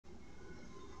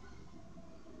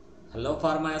Hello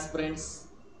Pharma aspirants,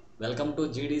 welcome to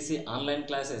GDC online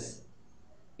classes.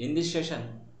 In this session,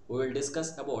 we will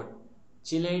discuss about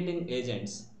chelating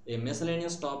agents, a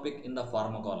miscellaneous topic in the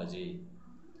pharmacology.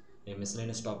 A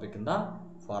miscellaneous topic in the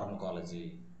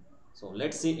pharmacology. So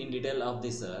let's see in detail of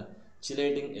this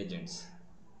chelating agents.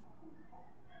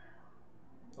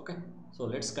 Okay, so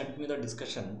let's continue the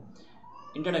discussion.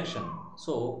 Introduction.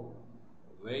 So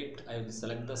wait, I will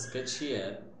select the sketch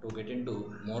here to get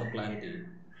into more clarity.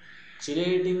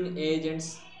 Chelating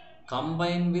agents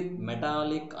combine with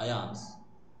metallic ions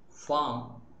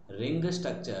form ring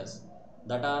structures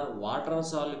that are water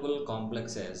soluble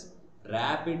complexes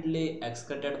rapidly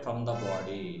excreted from the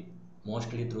body,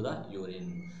 mostly through the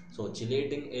urine. So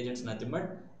chelating agents nothing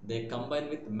but they combine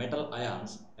with metal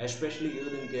ions, especially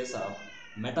used in case of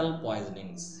metal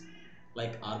poisonings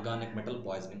like organic metal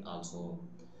poisoning also.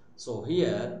 So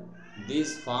here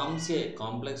this forms a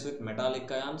complex with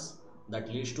metallic ions that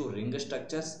leads to ring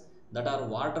structures that are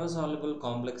water soluble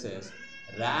complexes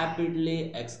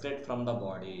rapidly excrete from the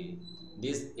body.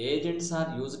 These agents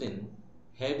are used in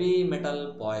heavy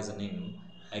metal poisoning.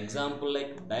 Example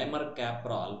like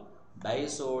dimercaprol,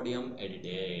 disodium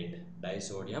editate.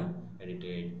 Disodium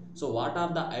editate. So what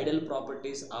are the ideal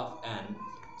properties of an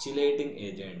chelating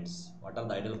agents? What are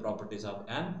the ideal properties of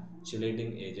an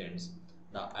chelating agents?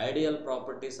 The ideal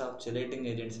properties of chelating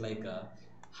agents like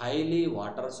highly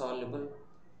water soluble,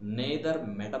 neither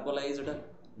metabolized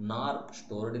nor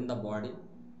stored in the body,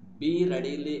 be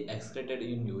readily excreted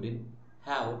in urine,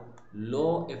 have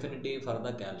low affinity for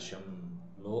the calcium.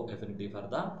 Low affinity for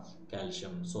the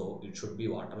calcium. So it should be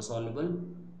water soluble,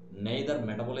 neither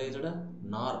metabolized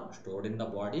nor stored in the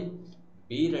body,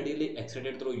 be readily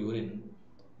excreted through urine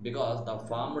because the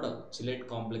formed chelate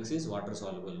complex is water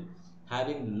soluble,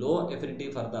 having low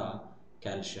affinity for the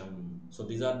calcium. So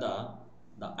these are the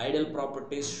ideal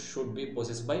properties should be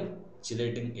possessed by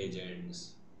chelating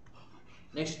agents.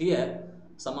 Next here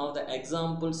some of the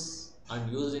examples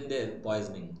and used in their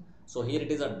poisoning. So here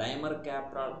it is a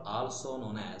dimercaprol, also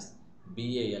known as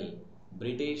BAL,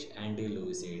 British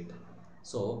anti-leucine.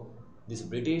 So this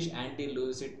British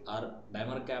anti-leucine or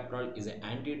dimercaprol is an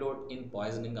antidote in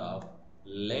poisoning of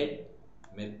lead,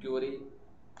 mercury,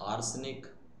 arsenic,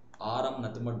 Rm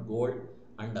nothing but gold,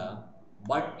 and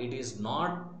but it is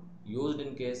not used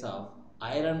in case of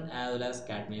iron as well as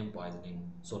cadmium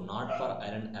poisoning. So not for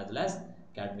iron as well as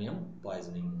cadmium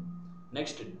poisoning.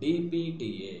 Next,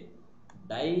 DPTA,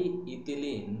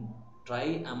 diethylene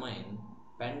triamine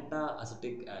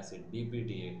pentaacetic acid.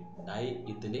 DPTA,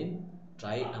 diethylene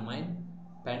triamine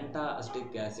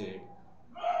pentaacetic acid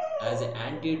as an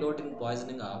antidote in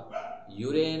poisoning of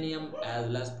uranium as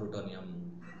well as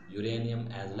plutonium. Uranium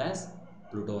as well as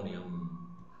plutonium.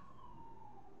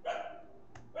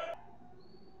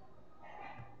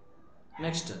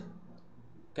 Next,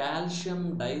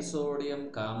 calcium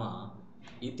disodium comma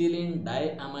ethylene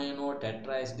diamino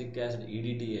tetraacetic acid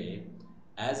EDTA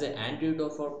as an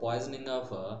antidote for poisoning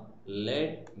of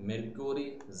lead,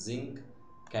 mercury, zinc,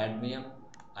 cadmium,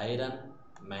 iron,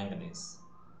 manganese.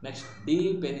 Next,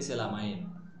 D-penicillamine,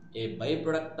 a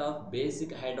byproduct of basic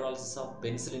hydrolysis of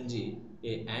penicillin G,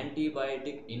 a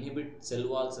antibiotic inhibit cell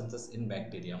wall synthesis in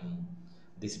bacterium.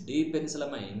 This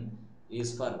D-penicillamine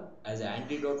is for as an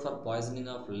antidote for poisoning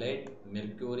of lead,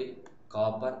 mercury,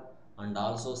 copper, and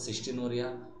also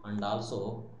cystinuria and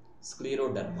also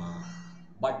scleroderma.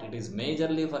 But it is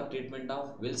majorly for treatment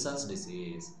of Wilson's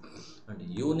disease. And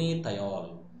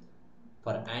unithiol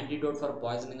for antidote for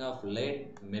poisoning of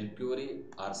lead, mercury,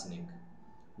 arsenic.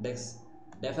 Next,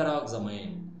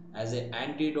 deferoxamine as an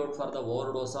antidote for the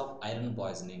overdose of iron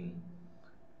poisoning.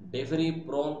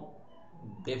 Deferipron,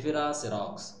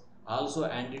 deferasirox, also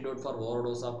antidote for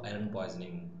overdose of iron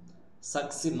poisoning.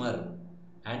 Succimer,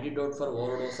 antidote for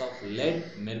overdose of lead,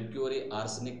 mercury,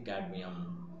 arsenic,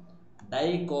 cadmium.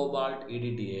 Dicobalt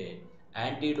EDTA,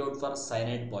 antidote for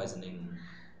cyanide poisoning.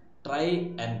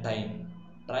 Trientine,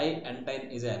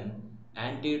 trientine is an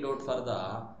antidote for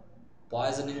the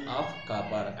poisoning of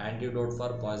copper. Antidote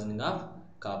for poisoning of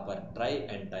copper.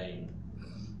 Trientine.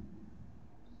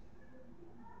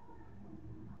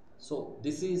 So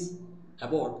this is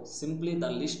about simply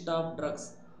the list of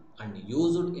drugs and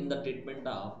used in the treatment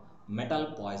of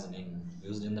metal poisoning.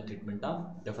 Used in the treatment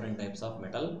of different types of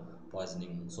metal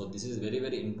poisoning. So this is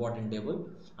very important table,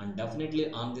 and definitely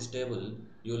on this table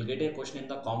you will get a question in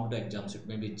the competitive exams. It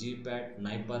may be GPAT,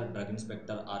 NIPER, Drug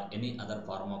Inspector, or any other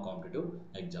pharma competitive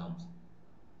exams.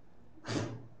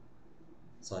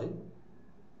 Sorry.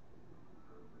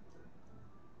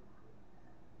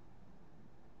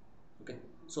 Okay.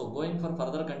 So going for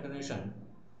further continuation,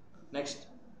 next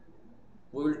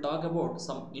we will talk about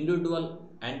some individual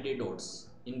antidotes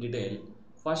in detail.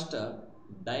 First,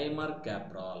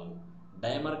 𝙈𝙀𝙀𝙎.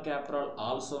 𝙈𝙀𝙀𝙎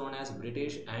also known as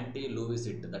British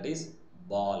anti-𝘂𝙂𝙎, that is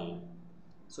ball.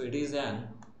 So it is an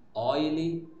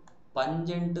oily,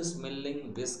 pungent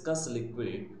smelling viscous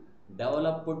liquid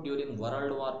developed during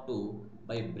World War II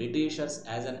by Britishers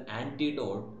as an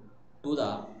antidote to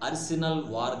the arsenal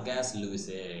war gas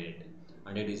𝘂𝙂𝙎,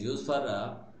 and it is used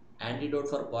for antidote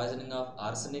for poisoning of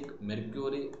arsenic,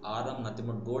 mercury, rhum, nothing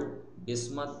but gold,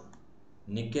 bismuth,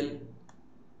 nickel,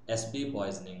 Sb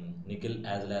poisoning, nickel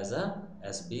as well as a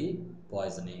Sb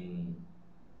poisoning.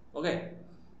 Okay,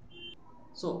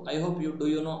 so I hope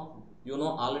you know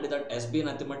already that Sb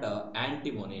nothing but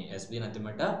antimony, Sb nothing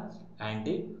but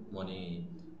antimony.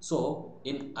 So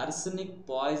in arsenic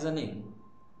poisoning,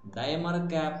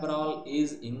 𝙈𝙀𝙀𝙎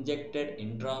is injected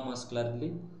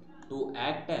intramuscularly to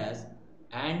act as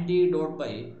antidote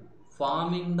by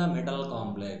forming the metal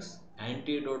complex.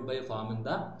 Antidote by forming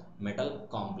the metal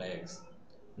complex.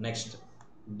 Next,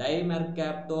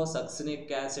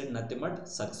 𝙈𝙂𝙀𝙁 acid nothing but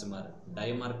succimer.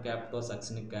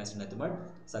 𝙈𝙂𝙀𝙁 acid nothing but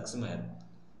succimer.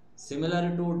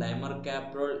 Similar to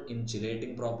dimercaprol in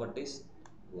chelating properties,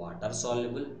 water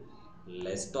soluble,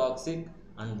 less toxic,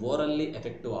 and orally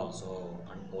effective also.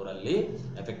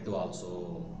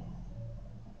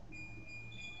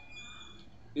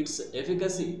 Its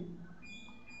efficacy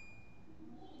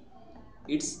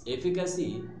Its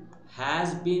efficacy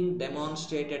has been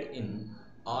demonstrated in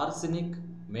arsenic,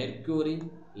 mercury,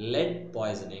 lead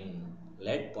poisoning,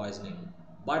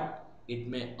 but it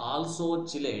may also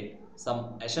chelate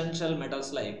some essential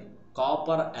metals like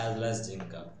copper as well as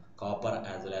zinc.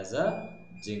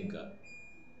 Zinc.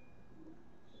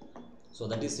 So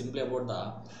that is simply about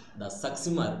the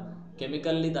succimer.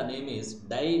 Chemically the name is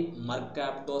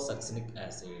dimercaptosuccinic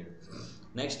acid.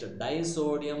 Next,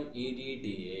 disodium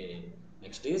EDTA.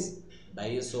 Next is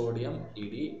disodium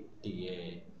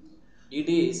EDTA. It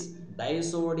is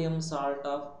disodium salt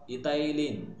of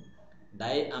ethylene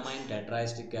diamine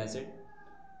tetraesteric acid,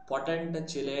 potent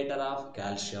chelator of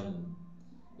calcium.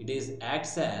 It is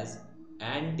acts as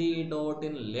antidote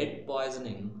in lead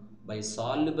poisoning by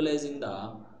solubilizing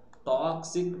the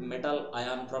toxic metal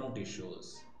ion from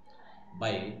tissues.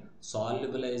 By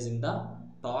solubilizing the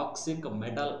toxic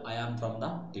metal ion from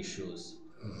the tissues.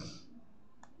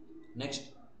 Next,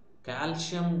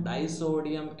 calcium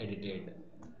disodium editate.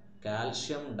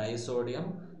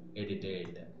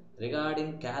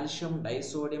 Regarding calcium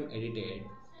disodium editate,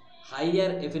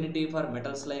 higher affinity for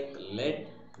metals like lead,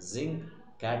 zinc,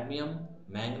 cadmium,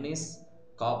 manganese,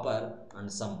 copper,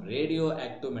 and some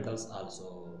radioactive metals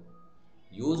also.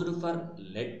 Used for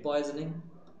lead poisoning,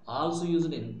 also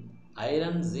used in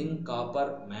iron, zinc,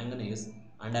 copper, manganese,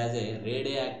 and as a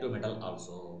radioactive metal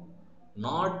also.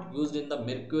 Not used in the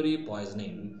mercury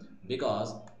poisoning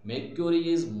because mercury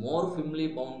is more firmly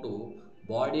bound to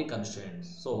body constituents.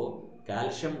 So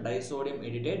calcium disodium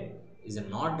editate is a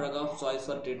not drug of choice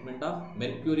for treatment of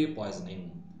mercury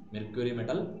poisoning, mercury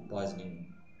metal poisoning.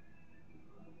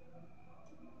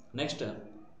 Next,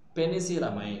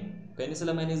 penicillamine.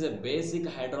 Penicillamine is a basic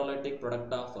hydrolytic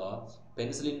product of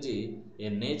penicillin G, a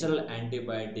natural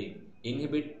antibiotic,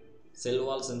 inhibit cell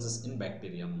wall synthesis in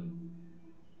bacterium.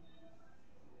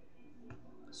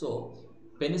 So,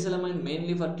 penicillamine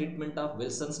mainly for treatment of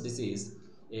Wilson's disease,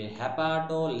 a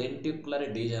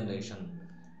hepatolenticular degeneration,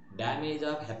 damage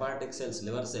of hepatic cells,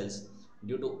 liver cells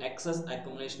due to excess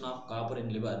accumulation of copper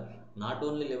in liver, not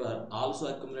only liver, also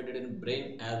accumulated in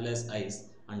brain as well as eyes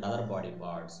and other body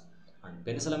parts. And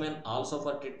penicillamine also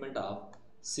for treatment of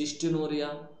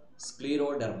cystinuria,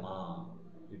 scleroderma.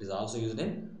 It is also used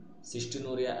in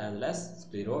cystinuria as well as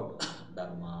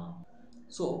scleroderma.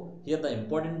 So here the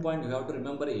important point you have to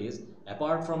remember is,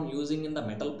 apart from using in the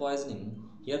metal poisoning,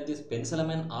 here this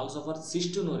penicillamine also for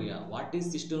cystinuria. What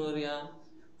is cystinuria?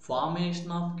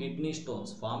 Formation of kidney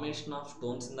stones. Formation of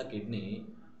stones in the kidney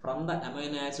from the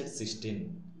amino acid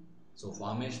cysteine. So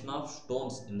formation of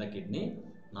stones in the kidney,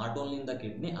 not only in the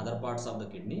kidney, other parts of the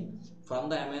kidney from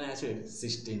the amino acid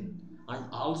cysteine, and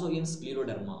also in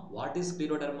scleroderma. What is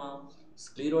scleroderma?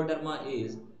 Scleroderma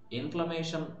is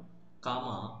inflammation,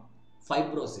 comma,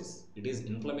 fibrosis. It is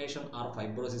inflammation or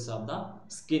fibrosis of the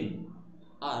skin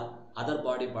or other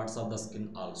body parts of the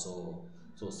skin also.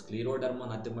 So scleroderma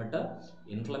nothing but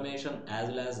inflammation as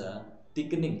well as a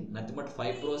thickening, nothing but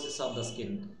fibrosis of the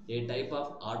skin, a type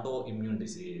of autoimmune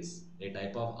disease.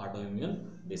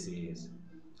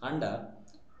 And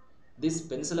this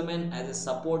penicillamine as a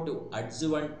supportive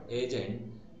adjuvant agent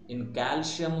in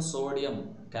calcium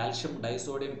disodium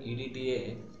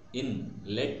EDTA in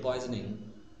lead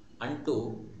poisoning and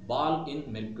to ball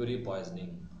in mercury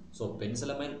poisoning. So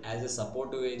penicillamine as a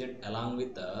supportive agent along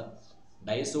with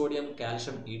disodium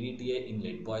calcium EDTA in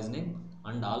lead poisoning,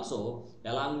 and also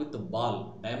along with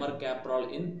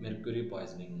dimercaprol in mercury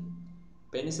poisoning.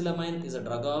 Penicillamine is a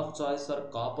drug of choice for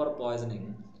copper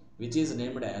poisoning, which is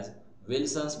named as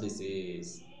Wilson's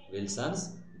disease.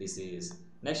 Wilson's disease.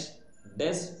 Next,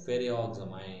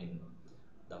 desferrioxamine.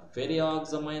 The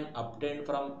ferrioxamine obtained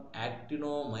from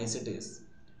actinomycetes,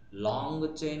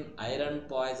 long chain iron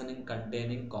poisoning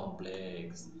containing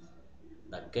complex.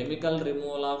 The chemical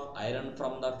removal of iron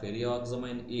from the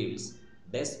ferrioxamine yields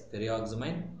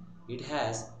desferrioxamine. It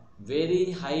has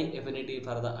very high affinity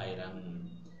for the iron.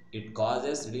 It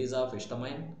causes release of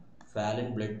histamine, fall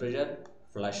in blood pressure,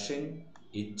 flushing,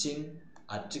 itching,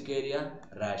 urticaria,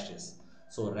 rashes.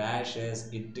 So rashes,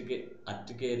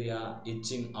 urticaria,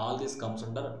 itching, all this comes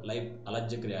under like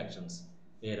allergic reactions.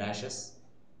 Rashes,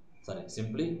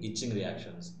 simply itching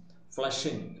reactions.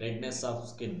 Flushing, redness of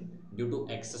skin due to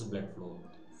excess blood flow.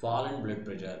 Fall in blood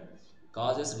pressure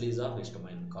causes release of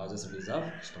histamine.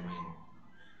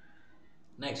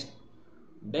 Next,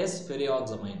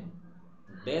 desferrioxamine.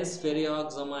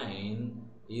 Desferrioxamine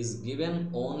is given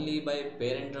only by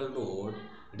parental route.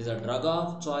 It is a drug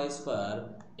of choice for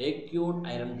acute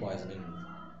iron poisoning.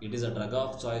 It is a drug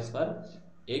of choice for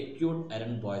acute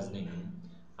iron poisoning.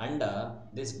 And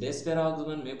this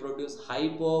desferrioxamine may produce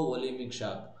hypovolemic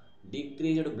shock,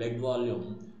 decreased blood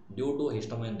volume due to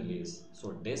histamine release. So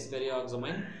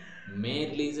desferrioxamine may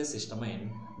release a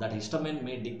histamine. That histamine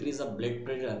may decrease the blood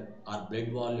pressure or blood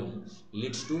volume,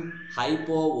 leads to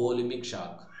hypovolemic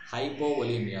shock,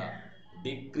 hypovolemia,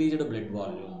 decreased blood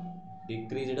volume,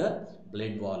 decreased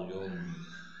blood volume.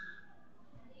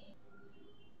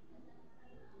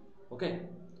 Okay.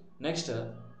 Next,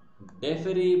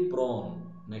 deferriprone.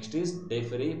 Next is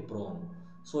deferriprone.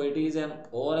 So it is an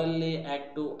orally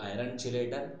active iron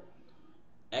chelator.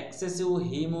 Excessive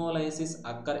hemolysis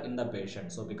occur in the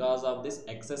patient. So because of this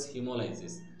excess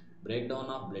hemolysis, breakdown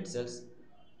of blood cells,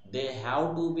 they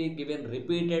have to be given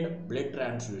repeated blood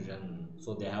transfusion.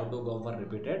 So they have to go for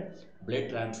repeated blood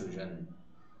transfusion.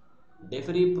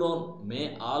 Deferriprone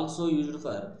may also used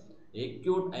for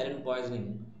acute iron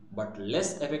poisoning but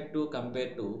less effective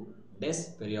compared to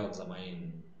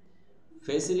desferrioxamine.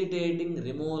 Facilitating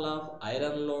removal of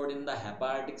iron load in the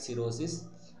hepatic cirrhosis,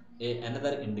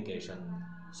 another indication.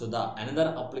 So the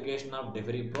another application of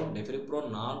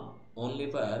deferriprone not only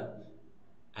for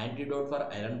antidote for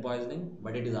iron poisoning,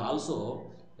 but it is also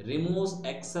removes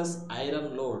excess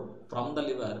iron load from the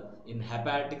liver in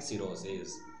hepatic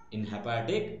cirrhosis. In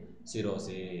hepatic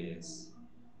cirrhosis.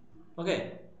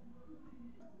 Okay.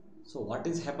 So what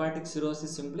is hepatic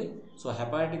cirrhosis simply? So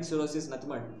hepatic cirrhosis is nothing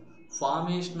but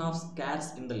formation of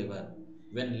scars in the liver.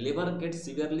 When liver gets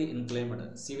severely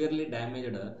inflamed, severely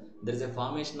damaged, there is a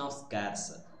formation of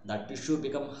scars. The tissue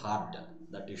become hard.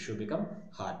 The tissue become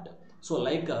hard. So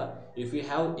like if you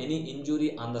have any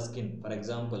injury on the skin, for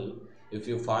example, if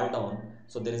you fall down,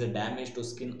 so there is a damage to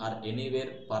skin or anywhere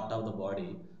part of the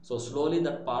body. So slowly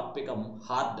that part become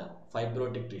hard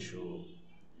fibrotic tissue.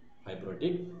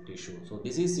 So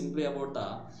this is simply about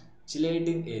the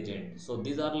chelating agent. So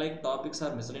these are like topics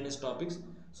are miscellaneous topics.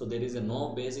 So there is a no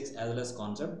basics as well as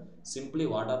concept. Simply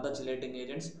what are the chelating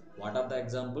agents, what are the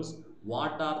examples,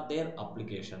 what are their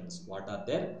applications,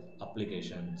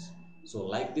 So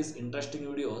like this interesting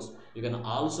videos, you can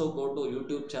also go to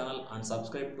YouTube channel and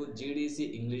subscribe to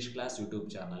GDC English class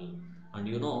YouTube channel. And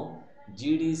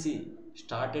GDC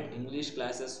started English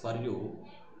classes for you,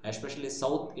 especially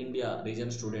South India region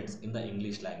students in the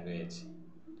English language.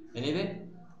 Anyway,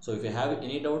 so if you have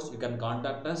any doubts, you can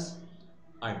contact us.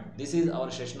 And this is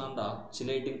our session on the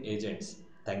chelating agents.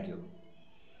 Thank you.